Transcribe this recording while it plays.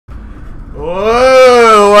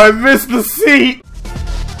Whoa, I missed the seat.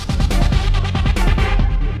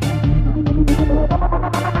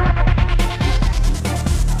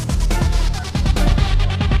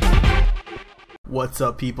 What's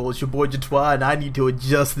up, people? It's your boy Jatwa, and I need to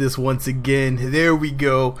adjust this once again. There we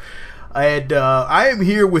go. And I am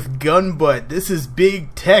here with Gunbutt. This is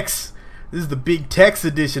Big Tex. This is the Big Tex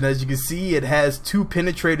edition. As you can see, it has 2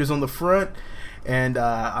 penetrators on the front, and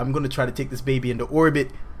I'm gonna try to take this baby into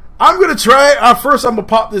orbit. I'm gonna try it. First, I'm gonna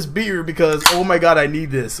pop this beer because, oh my god, I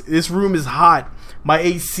need this. This room is hot. My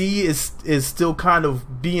AC is still kind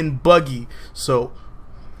of being buggy, so.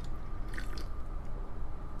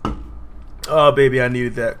 Oh baby, I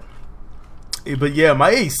needed that. But yeah,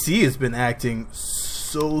 my AC has been acting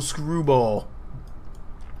so screwball,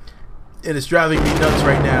 and it's driving me nuts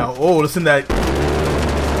right now. Oh, listen to that.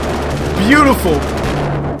 Beautiful.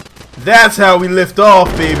 That's how we lift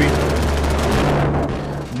off, baby.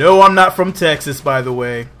 No, I'm not from Texas, by the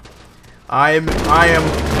way. I am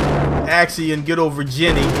actually in good old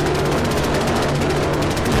Virginia.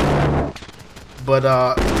 But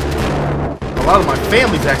a lot of my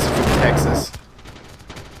family's actually from Texas.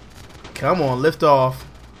 Come on, lift off.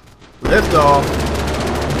 Lift off.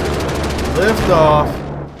 Lift off.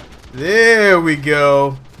 There we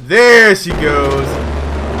go. There she goes.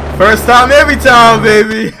 First time every time,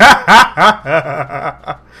 baby.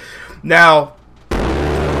 Now,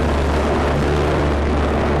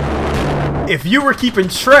 if you were keeping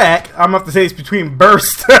track, I'm gonna have to say it's between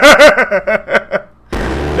bursts.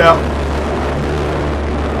 Now,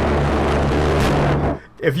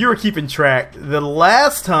 if you were keeping track, the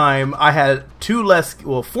last time I had 4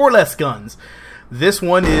 less guns. This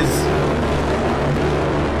one is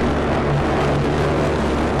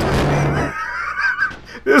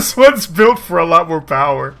this one's built for a lot more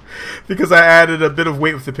power because I added a bit of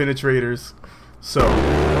weight with the penetrators. So,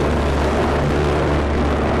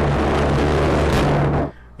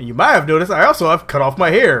 and you might have noticed I also have cut off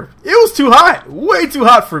my hair. It was too hot, way too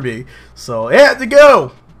hot for me, so it had to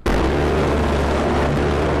go.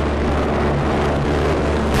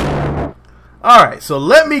 Alright, so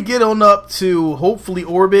let me get on up to hopefully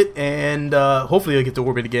orbit, and hopefully I'll get to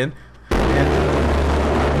orbit again. And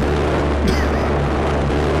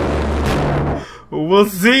we'll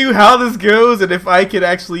see how this goes and if I can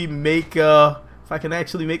actually make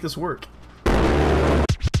this work.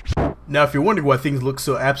 Now, if you're wondering why things look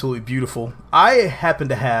so absolutely beautiful, I happen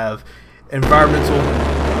to have environmental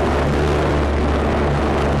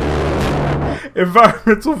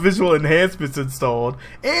visual enhancements installed,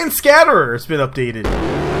 and Scatterer has been updated.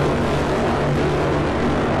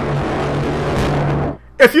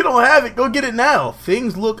 If you don't have it, go get it now.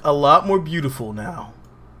 Things look a lot more beautiful now.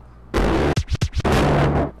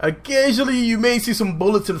 Occasionally you may see some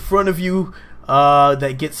bullets in front of you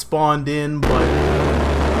that get spawned in, but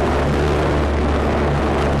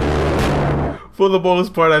for the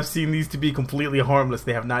most part I've seen these to be completely harmless.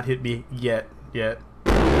 They have not hit me yet.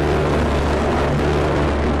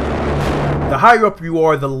 The higher up you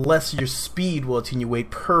are, the less your speed will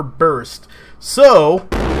attenuate per burst. So,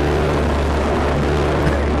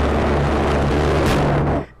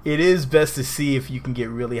 it is best to see if you can get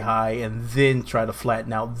really high and then try to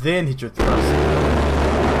flatten out, then hit your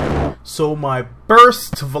thrust. So my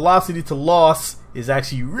burst to velocity to loss is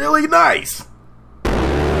actually really nice.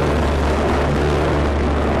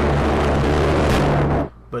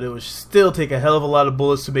 But it would still take a hell of a lot of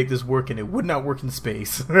bullets to make this work, and it would not work in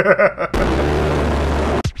space.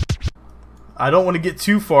 I don't want to get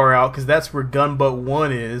too far out because that's where Gunbutt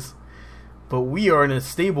 1 is. But we are in a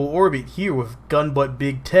stable orbit here with Gunbutt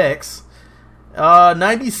Big Tex.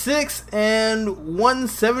 96 and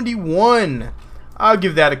 171. I'll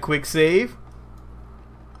give that a quick save.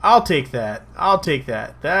 I'll take that.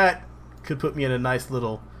 That could put me in a nice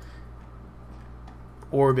little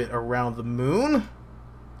orbit around the moon.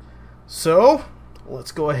 So,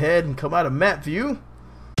 let's go ahead and come out of map view.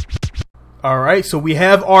 Alright, so we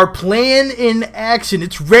have our plan in action.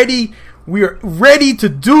 It's ready. We are ready to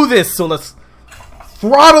do this. So let's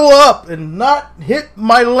throttle up and not hit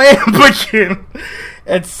my lamp again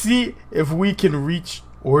and see if we can reach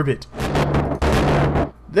orbit.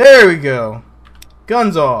 There we go.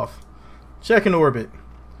 Guns off. Checking orbit.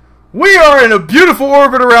 We are in a beautiful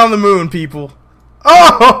orbit around the moon, people.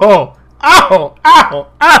 Oh! Ow!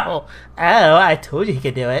 Ow! Ow! Oh, I told you he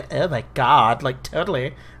could do it. Oh my god, like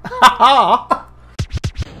totally.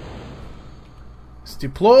 It's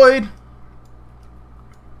deployed.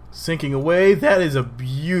 Sinking away. That is a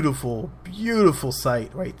beautiful, beautiful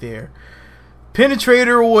sight right there.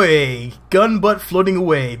 Penetrator away. Gunbutt floating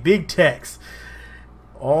away. Big Tex.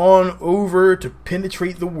 on over to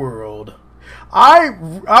penetrate the world. I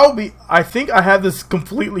think I have this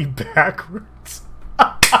completely backwards.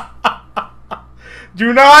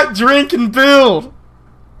 Do not drink and build.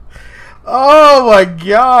 Oh my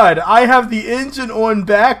god, I have the engine on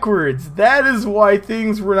backwards. That is why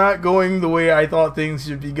things were not going the way I thought things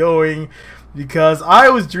should be going, because I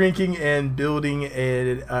was drinking and building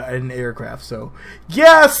an aircraft. So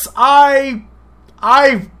yes, I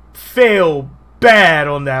fail bad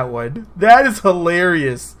on that one. That is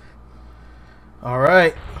hilarious.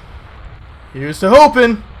 Alright, here's to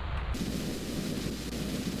hoping.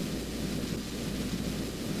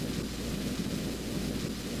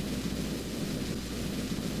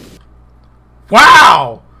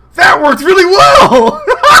 Wow! That worked really well!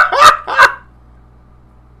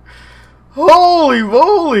 Holy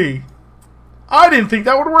moly! I didn't think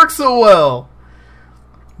that would work so well.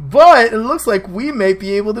 But it looks like we may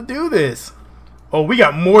be able to do this. Oh, we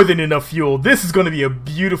got more than enough fuel. This is going to be a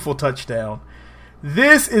beautiful touchdown.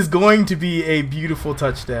 This is going to be a beautiful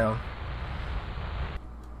touchdown.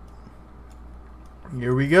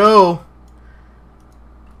 Here we go.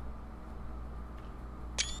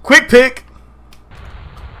 Quick pick.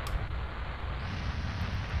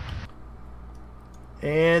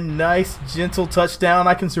 And nice, gentle touchdown.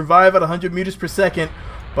 I can survive at 100 meters per second,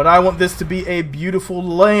 but I want this to be a beautiful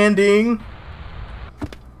landing.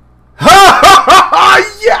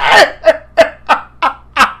 Yeah!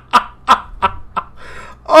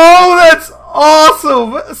 Oh, that's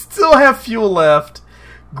awesome. Still have fuel left.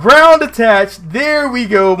 Ground attached. There we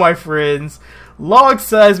go, my friends. Log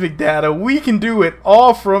seismic data. We can do it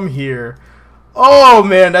all from here. Oh,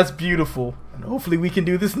 man, that's beautiful. And hopefully we can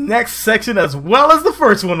do this next section as well as the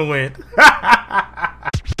first one went.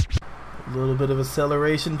 A little bit of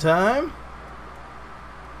acceleration time.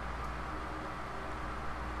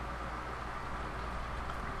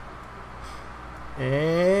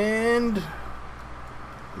 And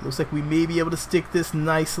it looks like we may be able to stick this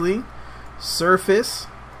nicely. Surface.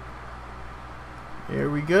 There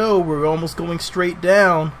we go. We're almost going straight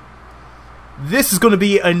down. This is going to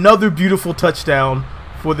be another beautiful touchdown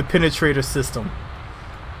for the penetrator system.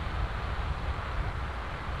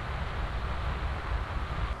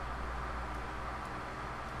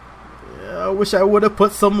 Yeah, I wish I would have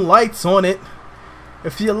put some lights on it.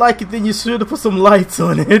 If you like it, then you should have put some lights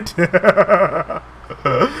on it.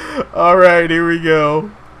 Alright, here we go.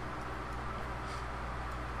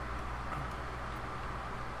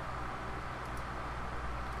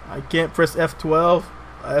 I can't press F12,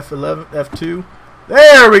 F11, F2.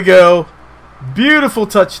 There we go. Beautiful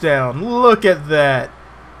touchdown. Look at that.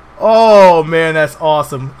 Oh, man, that's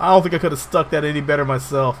awesome. I don't think I could have stuck that any better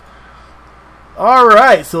myself.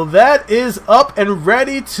 Alright, so that is up and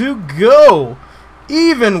ready to go.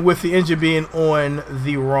 Even with the engine being on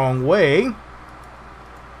the wrong way,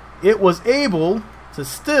 it was able to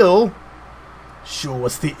still show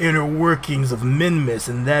us the inner workings of Minmus,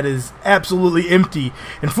 and that is absolutely empty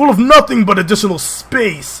and full of nothing but additional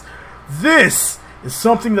space. This is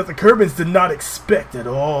something that the Kerbals did not expect at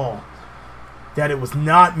all. That it was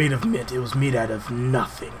not made of mint, it was made out of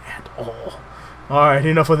nothing at all. Alright,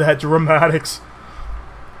 enough of that dramatics.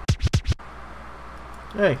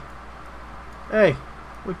 Hey. Hey,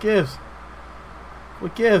 what gives?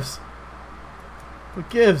 What gives? What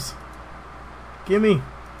gives? Gimme.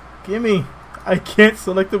 Gimme. I can't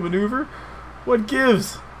select the maneuver? What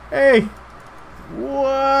gives? Hey.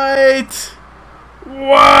 What?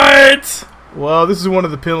 What? Well, this is one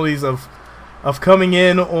of the penalties of coming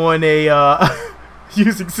in on a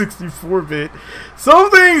using 64-bit. Some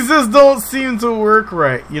things just don't seem to work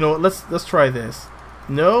right. You know what? Let's try this.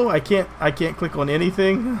 No, I can't click on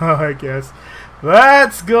anything. I guess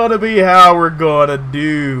that's gonna be how we're gonna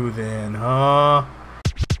do then, huh?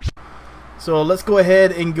 So let's go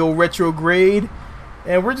ahead and go retrograde,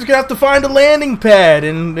 and we're just gonna have to find a landing pad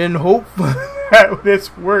and hope that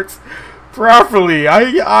this works properly.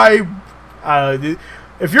 If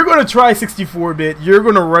you're gonna try 64-bit, you're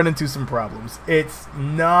gonna run into some problems. It's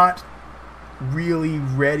not really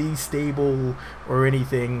ready, stable, or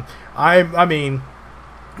anything. I mean,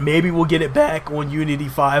 maybe we'll get it back on Unity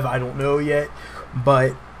 5. I don't know yet,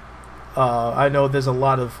 but I know there's a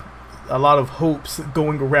lot of hopes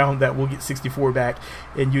going around that we'll get 64 back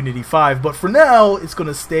in Unity 5. But for now, it's going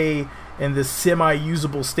to stay in this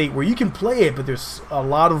semi-usable state where you can play it, but there's a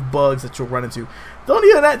lot of bugs that you'll run into. Don't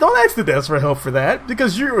ask the devs for help for that,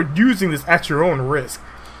 because you're using this at your own risk.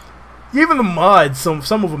 Even the mods, some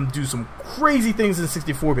of them do some crazy things in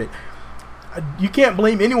 64-bit. you can't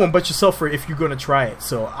blame anyone but yourself for if you're going to try it.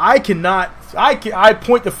 So I cannot. I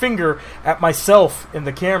point the finger at myself in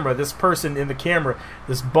the camera. This person in the camera.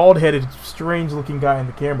 This bald-headed, strange-looking guy in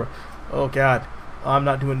the camera. Oh God, I'm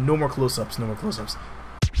not doing no more close-ups. No more close-ups.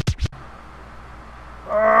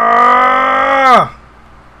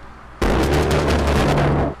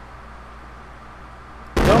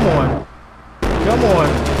 Come on. Come on.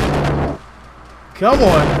 Come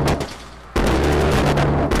on.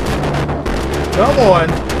 Come on.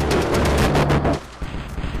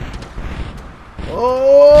 Oh!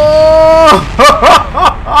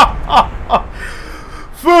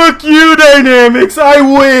 Fuck you, Dynamics. I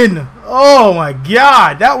win. Oh my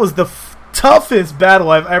God. That was the toughest battle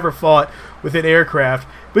I've ever fought with an aircraft.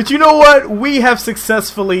 But you know what? We have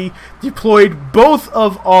successfully deployed both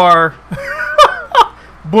of our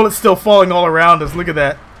bullets still falling all around us. Look at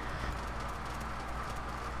that.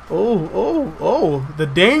 Oh, the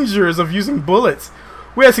dangers of using bullets.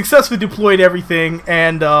 We have successfully deployed everything,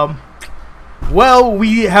 and, well,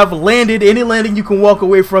 we have landed. Any landing you can walk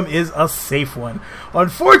away from is a safe one.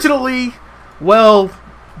 Unfortunately, well,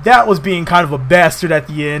 that was being kind of a bastard at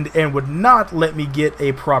the end and would not let me get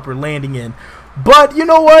a proper landing in. But, you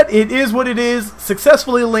know what? It is what it is.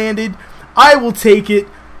 Successfully landed. I will take it.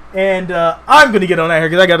 And I'm going to get on out here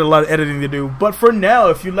because I got a lot of editing to do. But for now,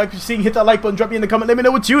 if you like what you're seeing, hit that like button, drop me in the comment, let me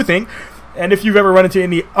know what you think. And if you've ever run into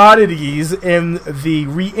any oddities in the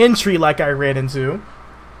re-entry like I ran into,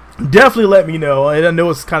 definitely let me know. I know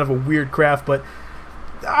it's kind of a weird craft, but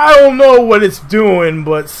I don't know what it's doing.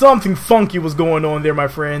 But something funky was going on there, my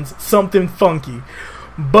friends. Something funky.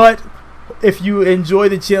 But if you enjoy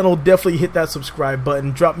the channel, definitely hit that subscribe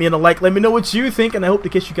button. Drop me in a like. Let me know what you think, and I hope to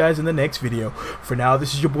catch you guys in the next video. For now,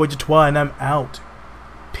 this is your boy Jatois, and I'm out.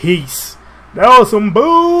 Peace. Now some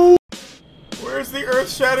boom. Where's the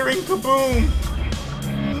earth-shattering kaboom?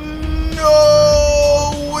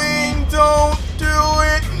 No, Wing, don't do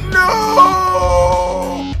it. No.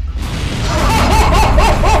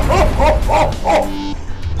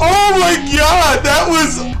 Oh my God, that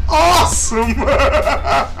was awesome.